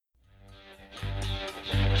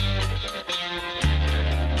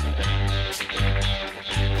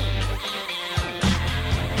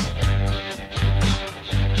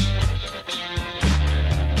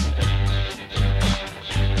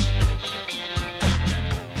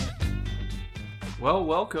Well,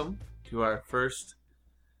 welcome to our first,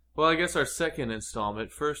 well, I guess our second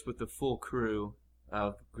installment. First with the full crew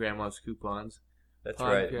of Grandma's Coupons. That's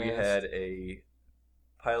podcast. right. We had a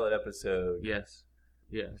pilot episode. Yes.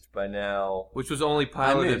 By now, Which was only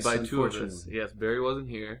piloted by two of us. unfortunately. Yes, Barry wasn't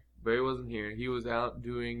here. He was out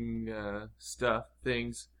doing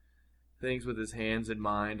things with his hands and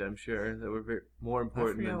mind, I'm sure, that were more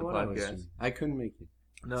important than the podcast. I couldn't make it.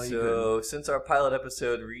 No, you so since our pilot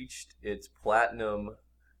episode reached its platinum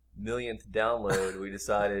millionth download, we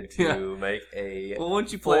decided to Yeah. make a Well,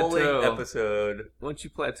 once you full-length plateau, episode.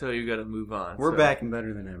 you got to move on. We're So- back and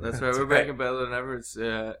better than ever. That's right. We're back in better than ever. It's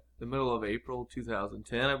the middle of April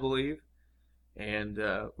 2010, I believe, and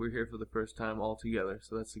we're here for the first time all together.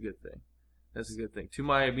 So that's a good thing. To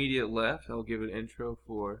my immediate left, I'll give an intro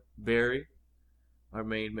for Barry, our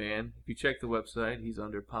main man. If you check the website, he's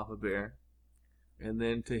under Papa Bear. And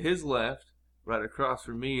then to his left, right across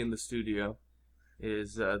from me in the studio,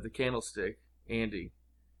 is the Candlestick, Andy.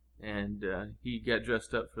 And he got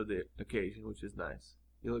dressed up for the occasion, which is nice.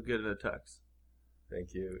 You look good in a tux.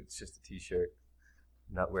 Thank you. It's just a t-shirt.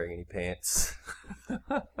 I'm not wearing any pants.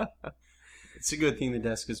 It's a good thing the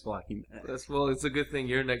desk is blocking that. It's a good thing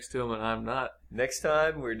you're next to him and I'm not. Next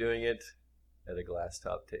time, we're doing it at a glass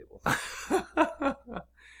top table.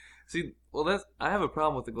 See, I have a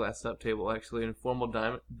problem with the glass top table actually in a formal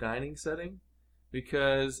dining setting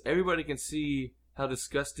because everybody can see how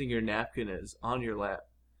disgusting your napkin is on your lap.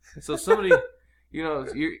 So somebody,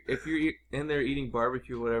 if you're in there eating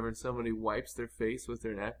barbecue or whatever and somebody wipes their face with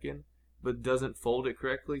their napkin but doesn't fold it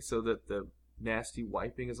correctly so that the nasty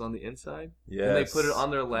wiping is on the inside, Yes. and they put it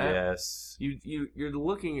on their lap, Yes. you're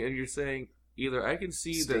looking and you're saying either I can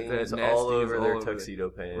see that Stains nasty all is over all their over tuxedo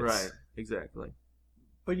pants. Right, exactly.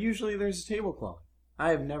 But usually there's a tablecloth. I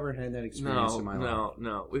have never had that experience in my life.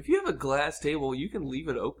 No. If you have a glass table, you can leave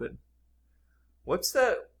it open. What's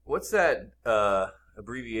that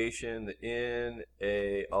abbreviation? The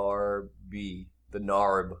NARB, the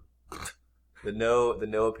NARB, the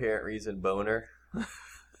no apparent reason boner.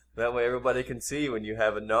 That way everybody can see when you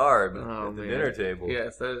have a NARB at the dinner table.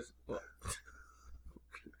 Yes, that is.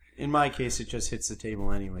 In my case, it just hits the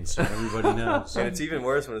table anyway, so everybody knows. And it's even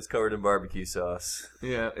worse when it's covered in barbecue sauce.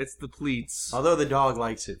 Yeah, it's the pleats. Although the dog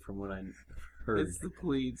likes it, from what I heard. It's the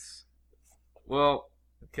pleats. Well,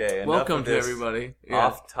 Okay, enough welcome of to this everybody. Yeah.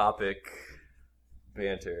 off-topic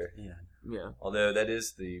banter. Yeah, Although that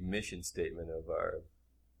is the mission statement of our...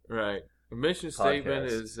 right. Our mission statement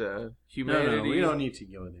Podcast. is humanity. No, we don't need to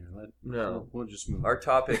go there. No. We'll just move. Our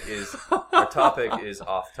topic is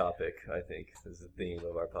off-topic, I think, is the theme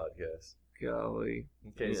of our podcast. Golly.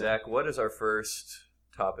 Okay, Yeah. Zach, what is our first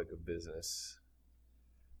topic of business?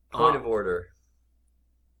 Point of order.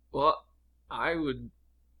 Well,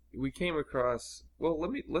 we came across. Well,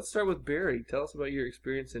 let's start with Barry. Tell us about your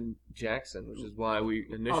experience in Jackson, which is why we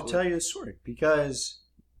initially. I'll tell you a story, because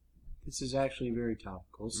this is actually very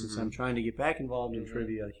topical, since I'm trying to get back involved in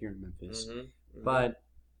trivia here in Memphis. Mm-hmm. But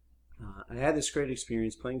I had this great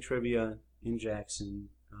experience playing trivia in Jackson,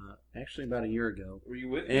 actually about a year ago. Were you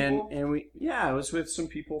with And people? I was with some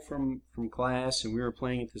people from class, and we were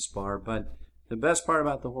playing at this bar. But the best part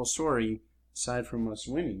about the whole story, aside from us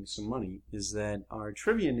winning some money, is that our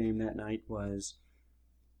trivia name that night was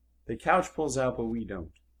 "The Couch Pulls Out, But We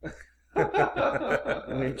Don't,"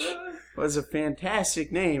 which was a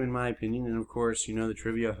fantastic name in my opinion. And of course, the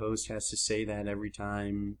trivia host has to say that every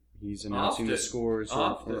time he's announcing the Often. scores.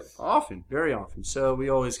 Often. Often, very often. So we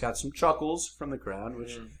always got some chuckles from the crowd,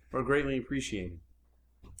 which were greatly appreciated.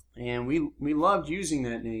 And we loved using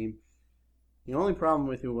that name. The only problem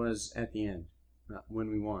with it was at the end,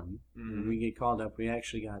 when we won. When we get called up, we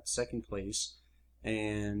actually got second place,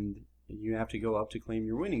 and you have to go up to claim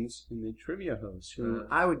your winnings in the trivia host, who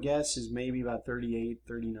I would guess is maybe about 38,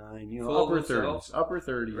 39, Full of upper himself. 30s. Upper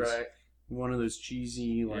 30s. Right. One of those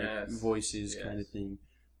cheesy Yes. voices Yes. kind of thing.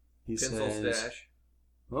 He Pencil says, stash.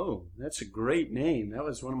 "Oh, that's a great name. That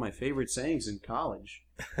was one of my favorite sayings in college."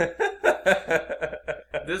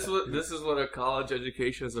 This is what a college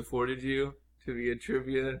education has afforded you to be a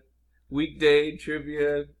trivia weekday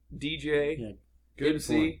trivia DJ. Yeah, good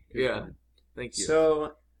MC. point. Good Yeah. point. Thank you.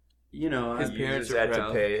 So, His His parents uses are that proud.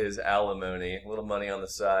 to pay his alimony, a little money on the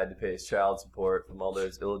side to pay his child support from all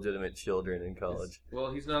those illegitimate children in college.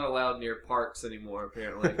 Well, he's not allowed near parks anymore,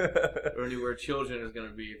 apparently, or anywhere children is going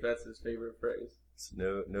to be. If that's his favorite phrase.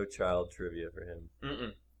 No child trivia for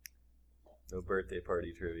him. No birthday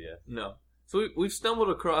party trivia. No. So we've stumbled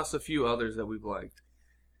across a few others that we've liked.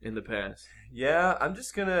 in the past. Yeah, I'm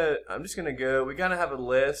just gonna go. We gotta have a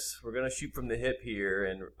list. We're gonna shoot from the hip here,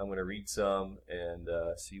 and I'm gonna read some and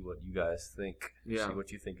see what you guys think. Yeah. See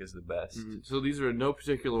what you think is the best. So these are in no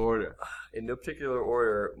particular order. In no particular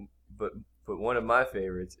order, but one of my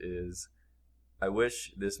favorites is, I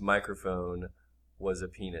wish this microphone was a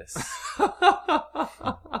penis.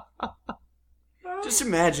 Just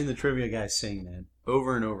imagine the trivia guy saying that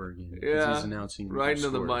over and over again. Yeah. He's announcing Right into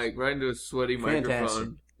the scores. mic, right into a sweaty Fantastic.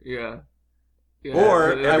 microphone. Yeah.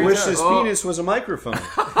 Or, but I every wish time- this oh. penis was a microphone.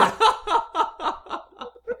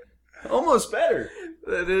 Almost better.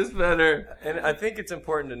 That is better. And I think it's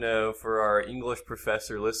important to know for our English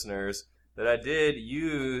professor listeners that I did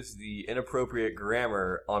use the inappropriate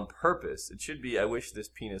grammar on purpose. It should be, I wish this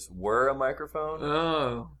penis were a microphone.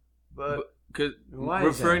 Oh. But Cause Why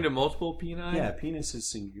is referring that? to multiple peni? Yeah, penis is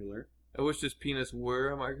singular. I wish this penis were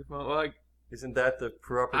a microphone. Like, isn't that the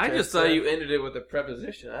proper I tense just thought there? you ended it with a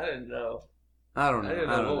preposition. I didn't know. I don't know. I didn't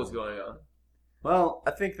know what was going on. Well,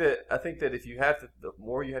 I think that if you have to, the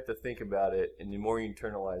more you have to think about it, and the more you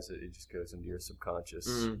internalize it, it just goes into your subconscious.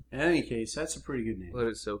 Mm. in any case, that's a pretty good name. Let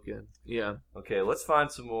it soak in. Yeah. Okay, let's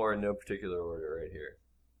find some more in no particular order right here.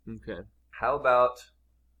 Okay. How about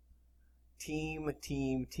team?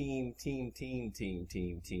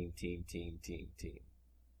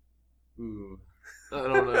 Ooh. I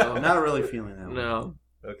don't know. I'm not really feeling that one. No.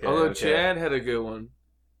 Okay. Although okay. Chad had a good one.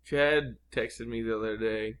 Chad texted me the other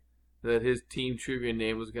day that his team trivia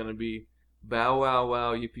name was going to be Bow Wow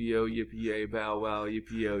Wow Yippee-O Yippee-Yay Bow Wow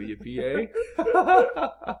Yippee-O Yippee-Yay.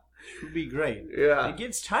 Would be great. Yeah. It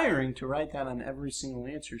gets tiring to write that on every single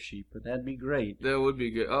answer sheet, but that'd be great. That would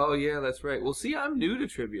be good. Oh, yeah, that's right. Well, see, I'm new to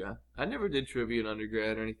trivia. I never did trivia in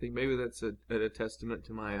undergrad or anything. Maybe that's a testament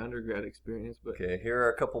to my undergrad experience. But Okay, here are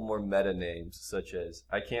a couple more meta names, such as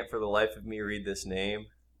I can't for the life of me read this name,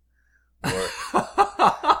 or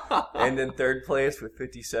and in third place with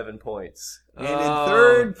 57 points. And in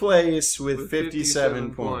third place with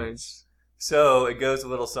 57 points. points. So it goes a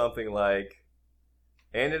little something like,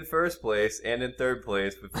 and in first place and in third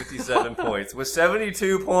place with 57 points, with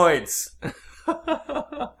 72 points.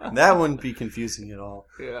 That wouldn't be confusing at all.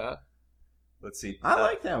 Yeah. Let's see. I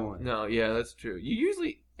like that one. No, yeah, that's true. You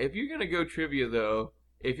usually, if you're gonna go trivia though,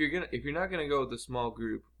 if you're not gonna go with a small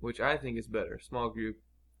group, which I think is better, small group,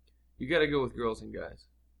 you got to go with girls and guys.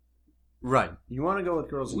 Right. You want to go with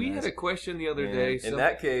girls and We guys. had a question the other And day. in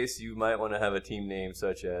that case, you might want to have a team name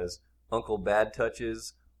such as Uncle Bad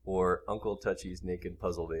Touches or Uncle Touchy's Naked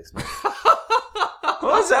Puzzle Basement. What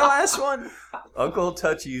was that last one? Uncle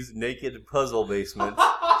Touchy's Naked Puzzle Basement.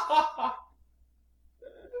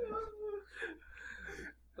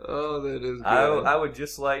 Oh, that is good. I would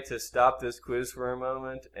just like to stop this quiz for a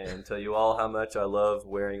moment and tell you all how much I love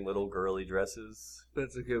wearing little girly dresses.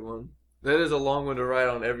 That's a good one. That is a long one to write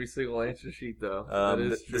on every single answer sheet, though. That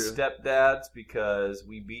is The true. stepdads, because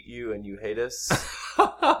we beat you and you hate us.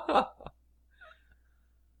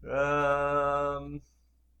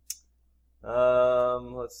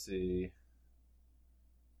 Let's see.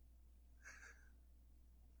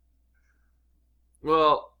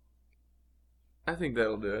 Well, I think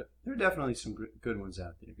that'll do it. There are definitely some good ones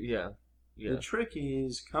out there. Yeah. Yeah. The trick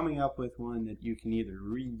is coming up with one that you can either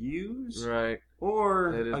reuse Right.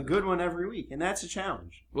 or That is- a good one every week, and that's a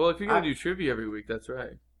challenge. Well, if you're going to do trivia every week, that's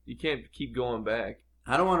right. You can't keep going back.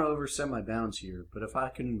 I don't want to overstep my bounds here, but if I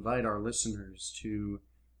could invite our listeners to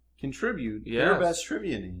contribute their Yes. best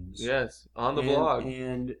trivia names. Yes, on the and, blog.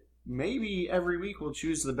 And maybe every week we'll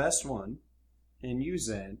choose the best one and use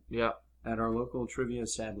that Yeah, at our local trivia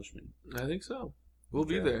establishment. I think so. We'll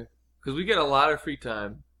be Okay. there. Because we get a lot of free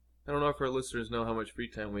time. I don't know if our listeners know how much free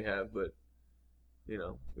time we have, but, you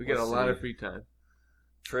know, we get Let's a lot see. of free time.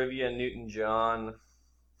 Trivia Newton-John.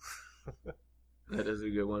 That is a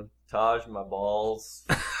good one. Taj, my balls.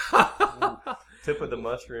 Tip of the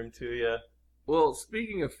mushroom to you. Well,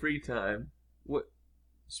 speaking of free time, what?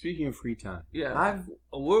 Speaking of free time, Yeah, I've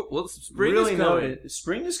well, spring really is coming, noted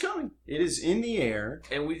spring is coming. It is in the air.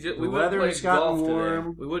 and we The wouldn't weather play has gotten golf warm.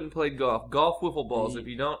 today. We wouldn't play golf. Golf wiffle balls. The- If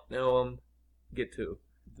you don't know them, get to.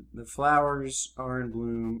 The flowers are in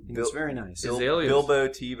bloom, and it's Bil- very nice. Azaleas. Bilbo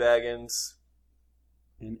Teabaggins.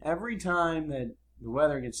 And every time that the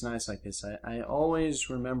weather gets nice like this, I always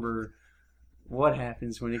remember what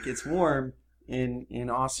happens when it gets warm in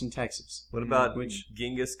Austin, Texas. What about which?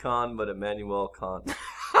 Genghis Khan, but Emmanuel Kant?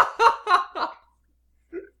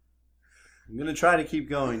 I'm gonna try to keep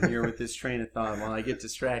going here with this train of thought while I get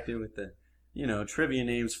distracted with the, trivia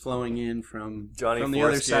names flowing in from Johnny the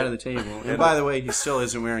other Foreskin. side of the table. And by the way, he still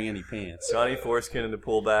isn't wearing any pants. Johnny Foreskin and the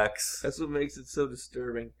Pullbacks. That's what makes it so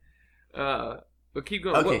disturbing. But keep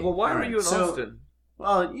going. Okay, Well, why all were right. you in So- Austin?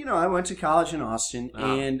 Well, I went to college in Austin,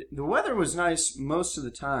 Oh. and the weather was nice most of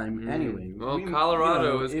the time. Anyway, Well,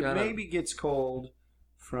 Colorado is it kinda- maybe gets cold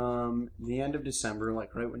from the end of December,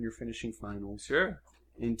 like right when you're finishing finals, Sure.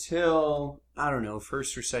 until I don't know,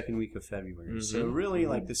 first or second week of February. So Mhm. really,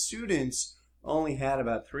 like the students only had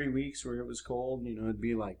about 3 weeks where it was cold. It'd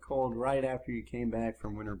be like cold right after you came back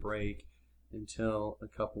from winter break until a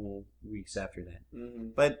couple weeks after that. Mm-hmm.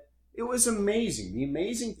 But it was amazing. The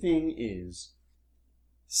amazing thing is,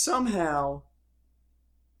 somehow,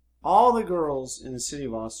 all the girls in the city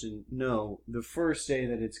of Austin know the first day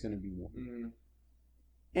that it's going to be warm. Mm-hmm.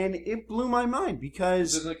 And it blew my mind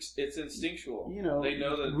because, It's instinctual. they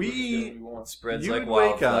know that we- It spreads you'd like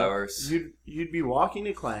wake wildflowers. up, you'd be walking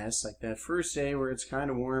to class, like that first day where it's kind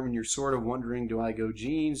of warm and you're sort of wondering, do I go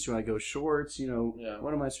jeans? Do I go shorts? Yeah.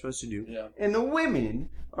 What am I supposed to do? Yeah. And the women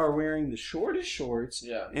are wearing the shortest shorts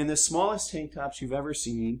Yeah. and the smallest tank tops you've ever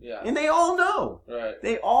seen. Yeah. And they all know. Right.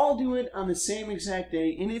 They all do it on the same exact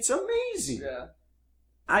day, and it's amazing. Yeah.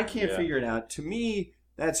 I can't Yeah. figure it out. To me,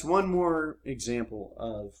 that's one more example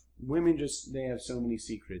of women they have so many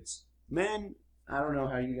secrets. Men, I don't know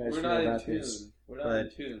how you guys We're feel not in about tune. this. We're not but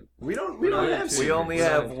in tune. We don't We're not have in tune. secrets. We only We're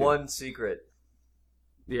not have in tune. one secret,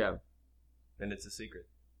 Yeah. and it's a secret.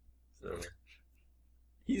 So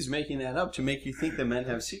He's making that up to make you think that men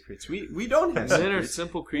have secrets. We don't have Men are secrets.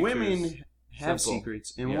 simple creatures. Women have Simple.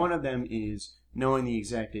 secrets, and Yeah. one of them is knowing the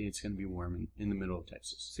exact day it's going to be warm in the middle of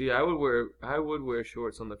Texas. See, I would wear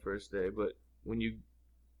shorts on the first day, but when you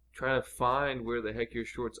try to find where the heck your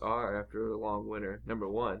shorts are after a long winter, number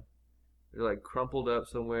one, they're like crumpled up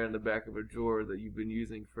somewhere in the back of a drawer that you've been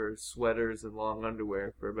using for sweaters and long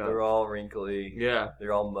underwear for about. they're all wrinkly. Yeah.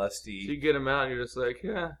 They're all So musty. you get them out and you're just like,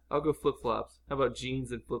 yeah, I'll go flip flops. How about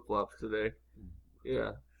jeans and flip flops today?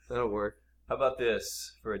 Yeah, that'll work. How about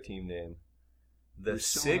this for a team name? The We're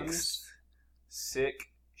still on Sixth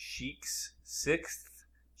Sick Sheik's Sixth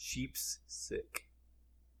Sheep's Sick.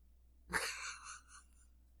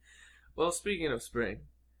 Well, speaking of spring,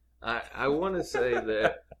 I want to say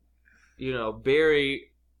that,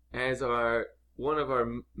 Barry, as one of our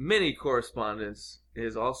many correspondents,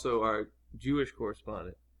 is also our Jewish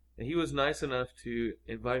correspondent. And he was nice enough to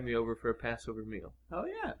invite me over for a Passover meal. Oh,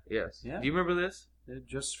 yeah. Yes. Yeah. Do you remember this?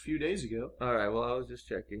 Just a few days ago. All right. Well, I was just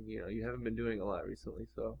checking. You haven't been doing a lot recently,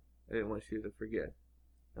 so I didn't want you to forget.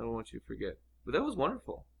 I don't want you to forget. But that was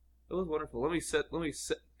wonderful. It was wonderful. Let me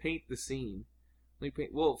paint the scene.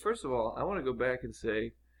 Well, first of all, I want to go back and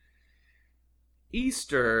say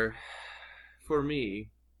Easter, for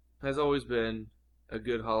me, has always been a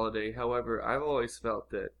good holiday. However, I've always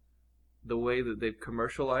felt that the way that they've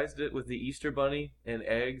commercialized it with the Easter Bunny and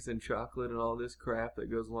eggs and chocolate and all this crap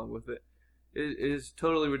that goes along with it is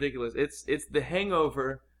totally ridiculous. It's the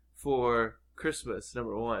hangover for Christmas,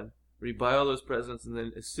 number one, where you buy all those presents and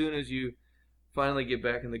then as soon as you finally get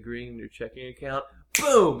back in the green in your checking account,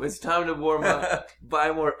 boom! It's time to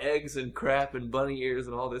buy more eggs and crap and bunny ears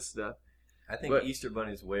and all this stuff. I think But- Easter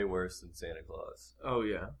Bunny's way worse than Santa Claus. Oh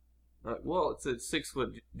yeah. Well, it's a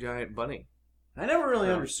 6-foot giant bunny. I never really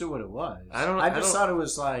No. understood what it was. I don't- I I just don't- thought it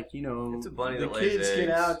was like, It's a bunny the that lays kids get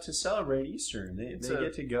eggs. out to celebrate Easter. And they It's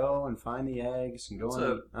get to go and find the eggs and go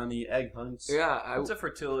It's on the egg hunts. Yeah, It's a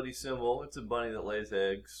fertility symbol. It's a bunny that lays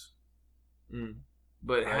eggs.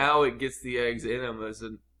 but Right. how it gets the eggs in them is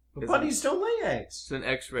But It's bunnies don't lay eggs. an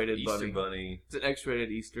X-rated Easter bunny. bunny. It's an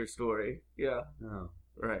X-rated Easter story. Yeah, Oh,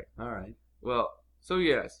 right. all right. Well, so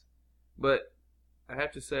yes, but I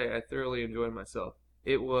have to say I thoroughly enjoyed myself.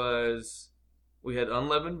 We had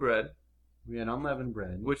unleavened bread, We had unleavened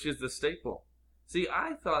bread. which is the staple. See,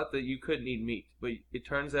 I thought that you couldn't eat meat, but it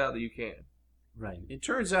turns out that you can. Right. It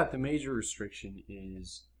turns out the major restriction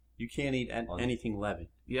is you can't eat anything leavened.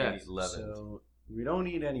 Yeah. He's leavened. So we don't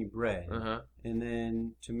eat any bread. Uh-huh. And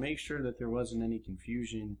then to make sure that there wasn't any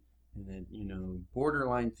confusion and that,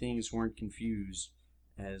 borderline things weren't confused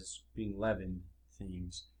as being leavened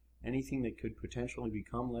things, anything that could potentially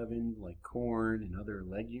become leavened, like corn and other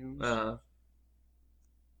legumes, Uh-huh.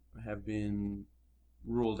 have been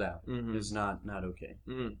ruled out Mhm. as not okay.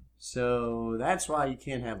 Mm. So that's why you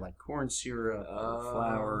can't have like corn syrup or Oh.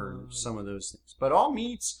 flour or some of those things. But all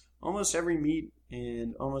meats, almost every meat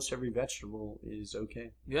and almost every vegetable is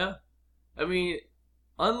okay. Yeah. I mean,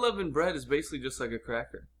 unleavened bread is basically just like a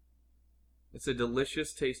cracker. It's a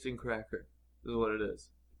delicious tasting cracker, is what it is.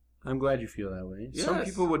 I'm glad you feel that way. Some Yes.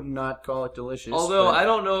 people would not call it delicious. Although but I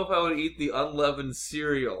don't know if I would eat the unleavened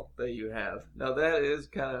cereal that you have. Now that is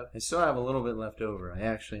kind of I still have a little bit left over. I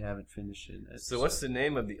actually haven't finished it. So what's the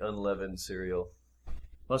name of the unleavened cereal?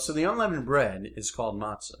 Well, so the unleavened bread is called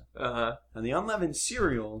matzah. uh-huh. And the unleavened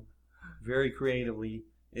cereal, very creatively,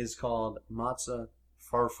 is called matzah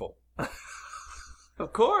Farfel.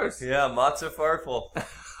 Of course. Yeah, matzo farfel.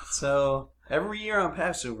 So every year on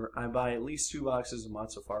Passover, I buy at least 2 boxes of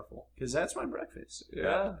matzo farfel because that's my breakfast.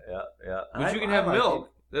 Yeah. Yeah. But you can I have like milk.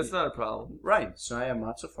 it. That's not a problem. Right. So I have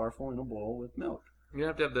matzo farfel in a bowl with milk. You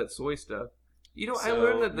have to have that soy stuff. You know, So I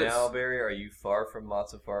learned that this. now, Barry, are you far from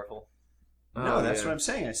matzo farfel? No, that's yeah. what I'm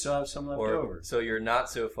saying. I still have some left Or over. so you're not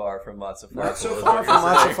so far from matzo farfel. Not so is far what from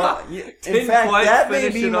you're matzo saying. farfel. Yeah, in Didn't fact, quite that may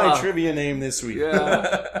finish be it my off. trivia name this week.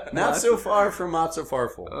 Yeah. Not so far from matzo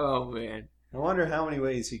farfel. Oh man. I wonder how many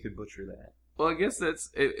ways he could butcher that. Well, I guess that's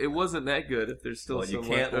it. It wasn't that good. If there's still Well, you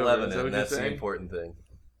some can't left over. leaven Is that it. what That's you're the saying? important thing.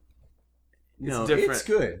 No, different. it's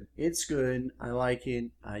good. It's good. I like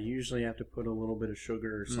it. I usually have to put a little bit of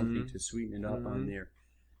sugar or something to sweeten it up on there.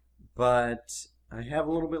 But I have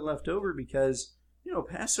a little bit left over because,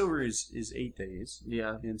 Passover is 8 days.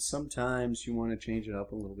 Yeah. And sometimes you want to change it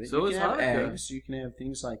up a little bit. So you is can have Hanukkah. eggs. You can have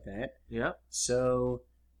things like that. Yeah. So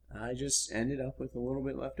I just ended up with a little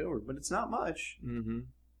bit left over. But it's not much.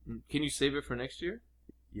 Mm-hmm. Can you save it for next year?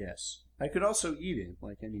 Yes. I could also eat it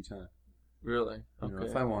like any time. Really? Okay.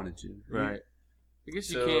 If I wanted to. Right. I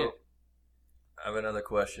guess you So, can't. I have another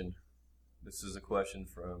question. This is a question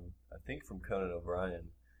from Conan O'Brien,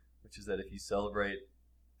 which is that if you celebrate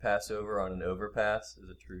Passover on an overpass, is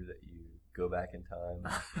it true that you go back in time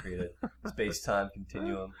and create a space-time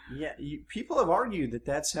continuum? Yeah, people have argued that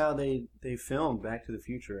that's how they filmed Back to the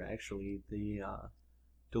Future, actually. The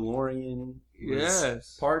DeLorean was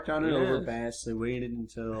Yes. parked on an Yes. overpass. They waited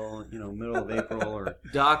until, middle of April or...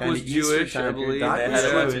 Doc kinda was Easter Jewish, I time period. believe. Doc They was had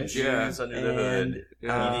a bunch of Jewish, Jews under the hood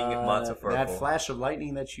Yeah. eating matzo farfel. that flash of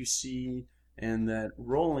lightning that you see and that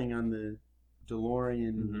rolling on the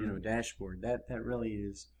DeLorean, dashboard, that really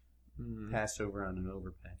is Passover on an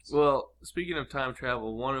overpass. Well, speaking of time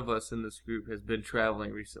travel, one of us in this group has been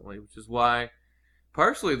traveling recently, which is why,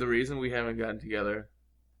 partially the reason we haven't gotten together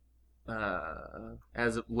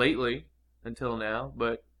as of lately until now.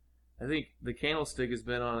 But I think the Candlestick has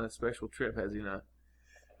been on a special trip, has he not?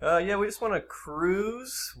 Yeah, we just want to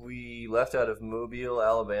cruise. We left out of Mobile,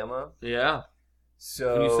 Alabama. Yeah.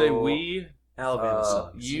 So When you say we, Alabama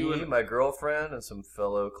sucks. you me, and my girlfriend, and some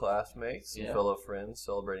fellow classmates, some Yeah. fellow friends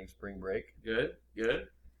celebrating spring break. good.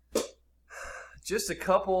 Just a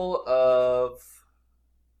couple of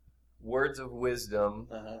words of wisdom.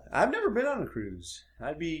 I've never been on a cruise.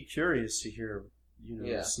 I'd be curious to hear,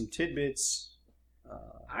 Yeah. some tidbits.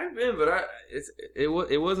 I've been, but it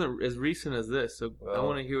wasn't as recent as this, so I Well-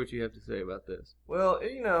 want to hear what you have to say about this. Well,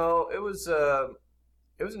 it was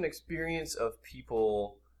an experience of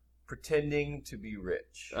people pretending to be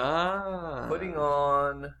rich, putting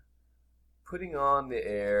on the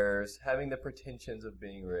airs, having the pretensions of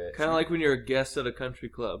being rich. Kind of like when you're a guest at a country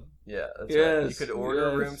club. Yeah, that's right. You Yes, could order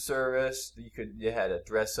yes. room service. You had a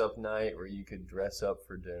dress up night where you could dress up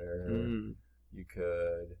for dinner. Mm. You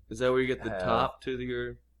could. Is that where you get the Have- top to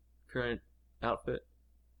your current outfit?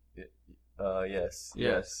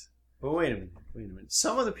 Yes. But wait a minute.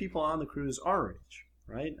 Some of the people on the cruise are rich,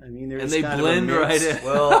 right? I mean, there's And they kind blend of a mix. right in.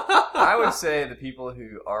 Well, I would say the people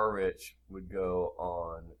who are rich would go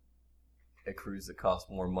on a cruise that costs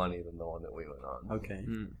more money than the one that we went on. Okay.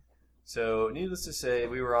 Mm. So, needless to say,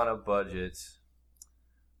 we were on a budget,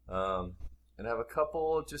 and I have a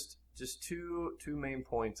couple, just two main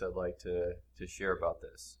points I'd like to share about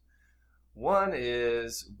this. One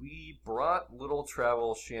is we brought little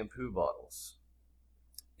travel shampoo bottles,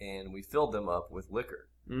 and we filled them up with liquor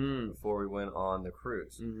before we went on the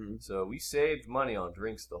cruise. Mm-hmm. So we saved money on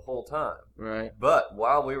drinks the whole time. Right. But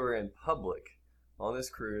while we were in public, on this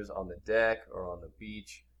cruise, on the deck or on the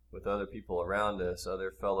beach, with other people around us,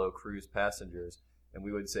 other fellow cruise passengers, and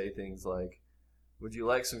we would say things like, "Would you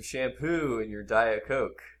like some shampoo in your Diet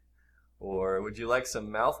Coke?" Or, "Would you like some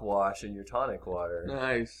mouthwash in your tonic water?"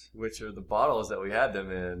 Nice. Which are the bottles that we had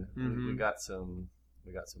them in. Mhm. We got some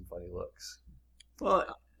funny looks.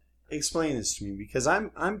 Well, explain this to me because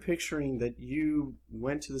I'm picturing that you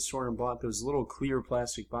went to the store and bought those little clear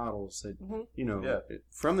plastic bottles that Yeah.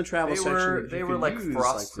 from the travel section. that They you were could like use,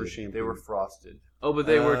 frosted. for shampoo. They were frosted. Oh, but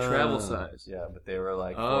they were travel Oh. size. Yeah, but they were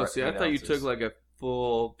like. Oh, 4 see, I 8 thought you ounces. took like a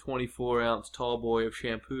full 24-ounce tall boy of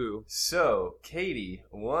shampoo. So, Katie,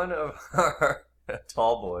 one of our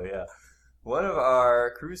tall boy, yeah, one of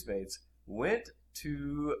our cruise mates went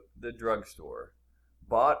to the drugstore,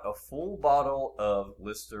 bought a full bottle of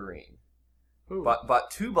Listerine,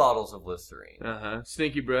 bought 2 bottles of Listerine.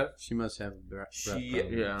 Stinky breath. She must have breath. She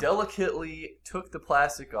problem. Yeah. delicately took the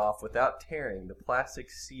plastic off without tearing the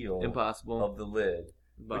plastic seal Impossible. of the lid,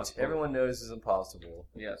 which Impossible. everyone knows is impossible.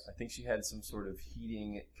 Yes. I think she had some sort of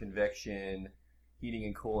heating convection heating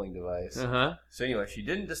and cooling device. Uh-huh. So anyway, she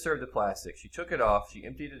didn't disturb the plastic. She took it off. She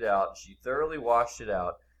emptied it out. She thoroughly washed it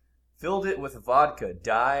out. Filled it with vodka.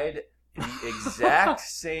 Dyed the exact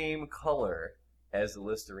same color as the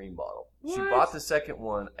Listerine bottle. What? She bought the second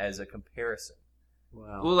one as a comparison.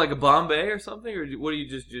 Wow. Well, like a Bombay or something? Or what do you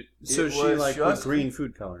just do? So It she was like just put green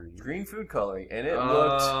food coloring. Green food coloring. And it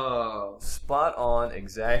Oh. looked spot on,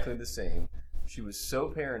 exactly the same. She was so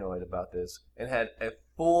paranoid about this and had a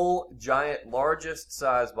full, giant, largest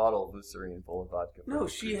size bottle of Listerine full of vodka. No,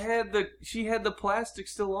 she had the plastic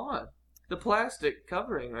still on. The plastic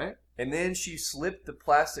covering, right? And then she slipped the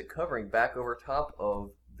plastic covering back over top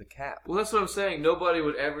of the cap. Well, that's what I'm saying. Nobody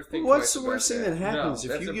would ever think. What's twice the worst about thing that happens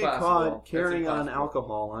No, if that's you get impossible. caught That's carrying on impossible.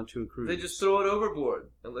 alcohol onto a cruise? They just throw it overboard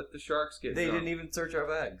and let the sharks get They drunk. didn't even search our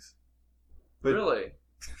bags. But Really?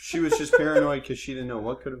 she was just paranoid because she didn't know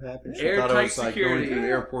what could have happened. She thought it Airtight was like security. going through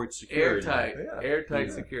airport security. Airtight. Yeah. Airtight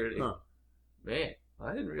Yeah. security. Huh. Man,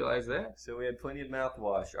 I didn't realize that. So we had plenty of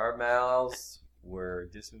mouthwash. Our mouths were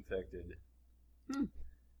disinfected.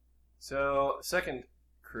 So, second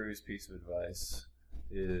cruise piece of advice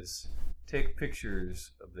is take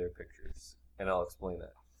pictures of their pictures. And I'll explain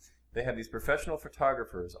that. They have these professional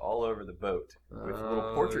photographers all over the boat with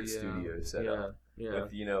little portrait studios set up. Yeah.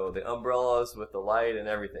 With, the umbrellas with the light and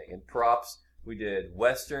everything. And props. We did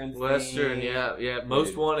Western Western, theme, yeah.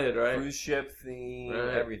 Most wanted, right? cruise ship theme, Right.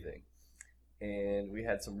 everything. And we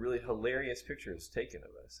had some really hilarious pictures taken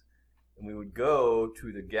of us. And we would go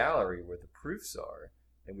to the gallery where the proofs are,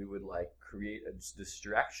 and we would create a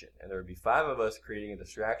distraction. And there would be 5 of us creating a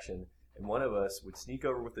distraction, and one of us would sneak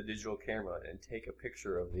over with the digital camera and take a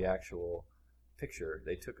picture of the actual picture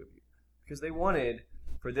they took of you. Because they wanted,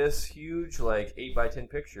 for this huge 8x10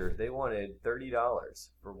 picture, they wanted $30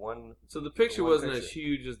 for one. So the picture For one wasn't as picture.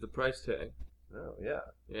 huge as the price tag. Oh, yeah.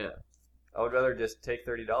 Yeah. I would rather just take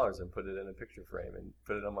 $30 and put it in a picture frame and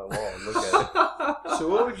put it on my wall and look at it. So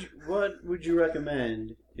what would you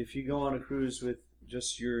recommend if you go on a cruise with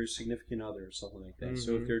just your significant other or something like that?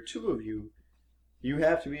 So if there are 2 of you, you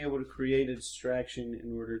have to be able to create a distraction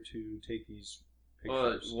in order to take these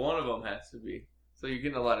Well, pictures. one of them has to be. So you're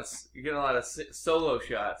getting a lot of solo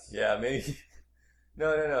shots. Yeah, maybe.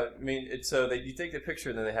 No. I mean, you take the picture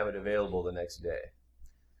and then they have it available the next day.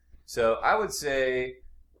 So I would say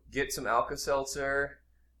get some Alka-Seltzer,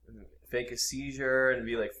 fake a seizure, and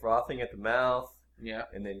be frothing at the mouth, Yeah.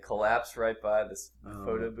 and then collapse right by this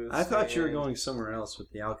photo booth. I thought you were stand. going somewhere else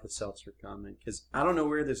with the Alka-Seltzer comment because I don't know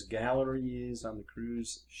where this gallery is on the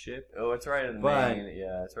cruise ship. Oh, it's right in the But- main.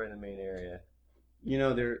 Yeah, it's right in the main area.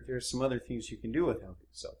 There's some other things you can do with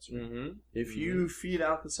Alka-Seltzer. Mm-hmm. If you feed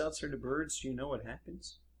Alka-Seltzer to birds, you know what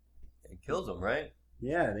happens. It kills them, right?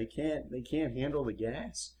 Yeah, they can't handle the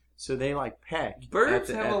gas, so they peck.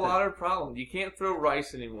 Birds have a lot of problems. You can't throw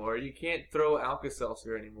rice anymore. You can't throw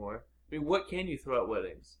Alka-Seltzer anymore. I mean, what can you throw at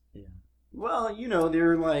weddings? Well, they're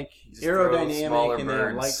Just throw smaller aerodynamic and they have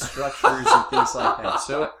birds. light structures and things like that.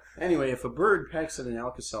 So anyway, if a bird pecks at an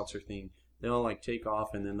Alka-Seltzer thing, they'll take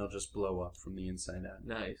off and then they'll just blow up from the inside out.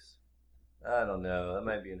 Nice. I don't know. That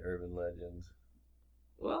might be an urban legend.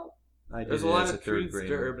 Well, I did there's a it lot as of third truths to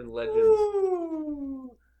grader. urban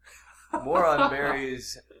legends. More on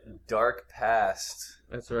Barry's dark past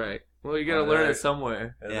That's right. Well, you gotta Another- learn it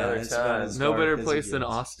somewhere. at Yeah, another it's about time. as No dark better as it place than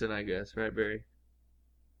gets. Austin, I guess. Right, Barry?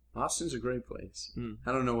 Austin's a great place. Mm.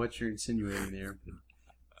 I don't know what you're insinuating there, but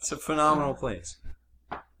it's a phenomenal place.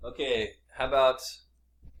 Okay, how about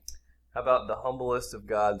the humblest of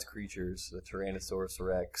God's creatures, the Tyrannosaurus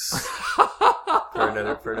Rex,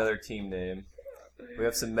 for another team name? We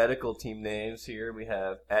have some medical team names here. We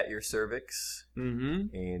have At Your Cervix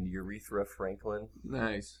Mm-hmm. and Urethra Franklin.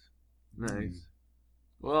 Nice.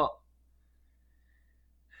 Well,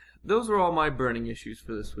 those were all my burning issues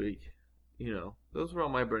for this week. Those were all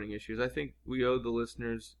my burning issues. I think we owed the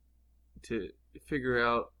listeners to figure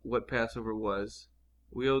out what Passover was.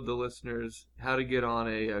 We owed the listeners how to get on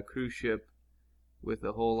a cruise ship with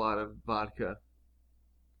a whole lot of vodka.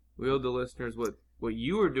 We owed the listeners what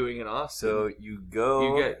you were doing in Austin. So you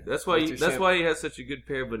go. That's why with your he has such a good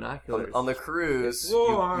pair of binoculars. on the cruise, It's you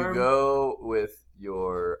warm. go with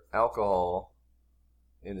your alcohol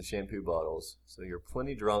in the shampoo bottles. So you're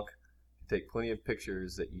plenty drunk. You take plenty of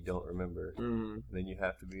pictures that you don't remember. Mhm. Then you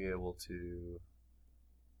have to be able to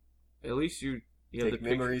At least you have take the picture-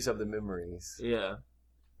 memories of the memories. Yeah.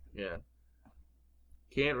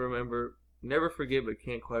 Can't remember. Never forget, but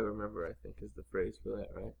can't quite remember, I think, is the phrase for that,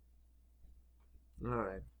 right? All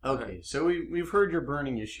right. Okay, so we've heard your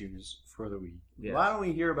burning issues for the week. Yes. Why don't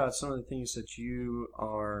we hear about some of the things that you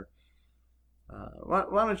are... why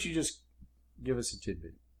don't you just give us a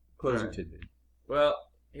tidbit, closing Alright. tidbit? Well,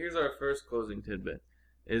 here's our first closing tidbit,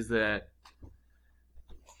 is that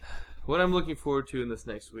what I'm looking forward to in this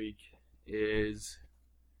next week is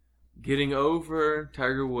getting over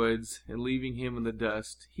Tiger Woods and leaving him in the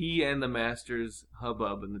dust. He and the Masters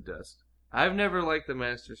hubbub in the dust. I've never liked the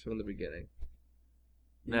Masters from the beginning.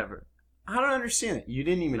 Never. I don't understand it. You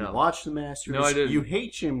didn't even watch the Masters. No, I didn't. You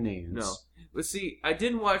hate Jim Nance. No. But see, I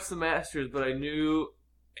didn't watch the Masters, but I knew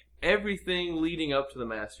everything leading up to the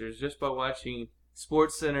Masters just by watching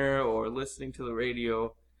SportsCenter or listening to the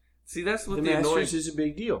radio. See, that's what the the annoying... Masters is a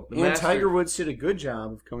big deal. The And Masters- Tiger Woods did a good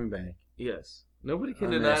job of coming back. Yes. Nobody can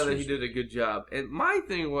On deny that Masters. he did a good job. And my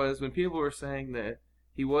thing was, when people were saying that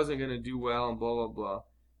he wasn't going to do well and blah, blah, blah,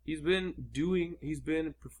 he's been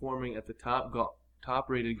performing at the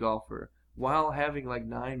top-rated golfer while having like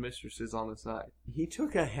 9 mistresses on the side. He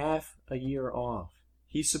took a half a year off.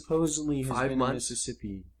 He supposedly has 5 been months? in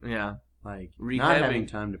Mississippi, Yeah. like Rehabbing- not having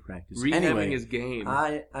time to practice. Rehabbing Anyway, his game.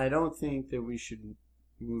 I don't think that we should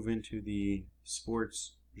move into the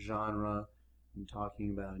sports genre and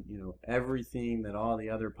talking about everything that all the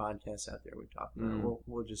other podcasts out there would talk about. Mm.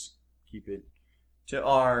 We'll just keep it to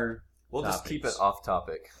our. We'll just keep it topics. off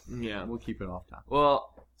topic. Yeah. We'll keep it off topic.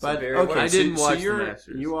 Well, But Barry, okay, I didn't watch the you're,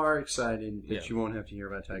 Masters. You are excited that Yeah. you won't have to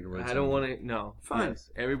hear about Tiger Woods. I don't anymore. want to. No. Fine.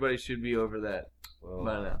 Yes, everybody should be over that Well,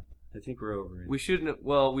 by now. I think we're over it. We shouldn't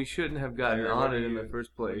have gotten Tyler, on what it do in you- the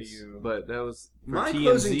first what do place. you- But that was for My TMZ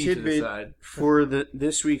closing to tidbit decide. for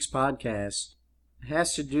this week's podcast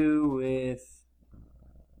has to do with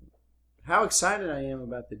how excited I am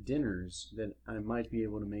about the dinners that I might be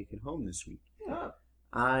able to make at home this week. Yeah.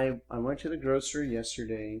 I went to the grocery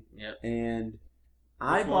yesterday Yep. and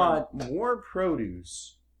I Which bought more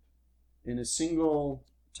produce in a single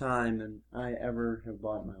time than I ever have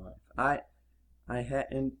bought in my life. I had,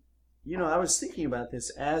 and I was thinking about this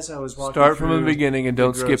as I was walking. Start from the through beginning and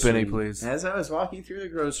don't skip any, grocery. please. As I was walking through the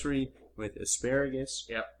grocery with asparagus,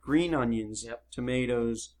 Yep. green onions, Yep.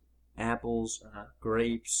 tomatoes, apples, Uh-huh.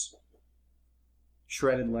 grapes,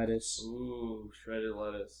 shredded lettuce. Ooh, shredded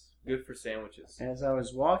lettuce. Good for sandwiches. As I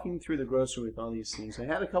was walking through the grocery with all these things, I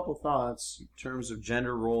had a couple thoughts in terms of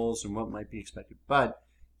gender roles and what might be expected. But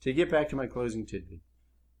to get back to my closing tidbit,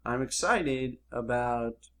 I'm excited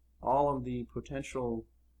about all of the potential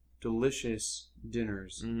delicious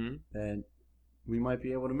dinners Mm-hmm. that we might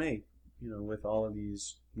be able to make, with all of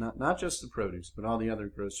these, not just the produce, but all the other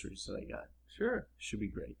groceries that I got. Sure. Should be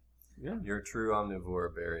great. Yeah. You're a true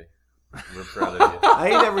omnivore, Barry. We're proud of you. I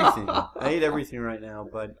ate everything. I ate everything right now,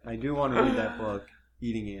 but I do want to read that book,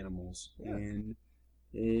 Eating Animals, Yeah. and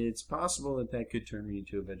it's possible that could turn me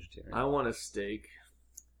into a vegetarian. I want a steak.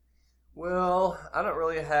 Well, I don't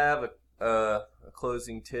really have a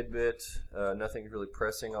closing tidbit. Nothing's really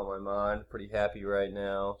pressing on my mind. Pretty happy right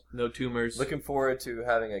now. No tumors. Looking forward to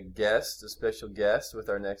having a special guest with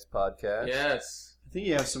our next podcast. Yes. I think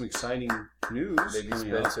you have some exciting news. Maybe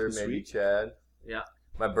coming up Spencer, this maybe week. Chad. Yeah.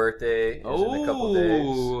 My birthday is in a couple days.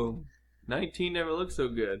 Oh, 19 never looked so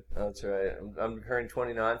good. That's right. I'm turning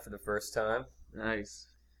 29 for the first time. Nice.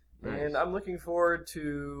 And I'm looking forward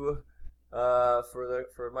to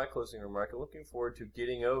for my closing remark. I'm looking forward to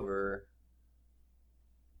getting over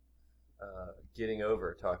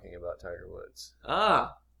talking about Tiger Woods.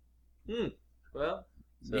 Well,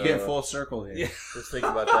 So, You get full circle here. yeah. just think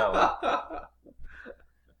about that one.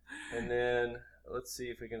 And then let's see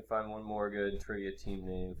if we can find one more good trivia team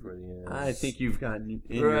name for the end. I think you've gotten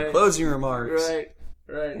in Right. your closing remarks. Right.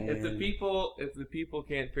 If the And- people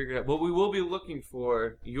can't figure it out, but we will be looking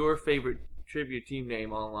for your favorite trivia team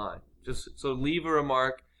name online. Just so leave a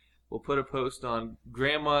remark. We'll put a post on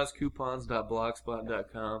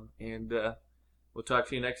grandmascoupons.blogspot.com, and we'll talk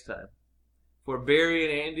to you next time. For Barry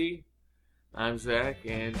and Andy, I'm Zach,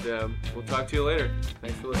 and we'll talk to you later.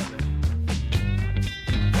 Thanks for listening.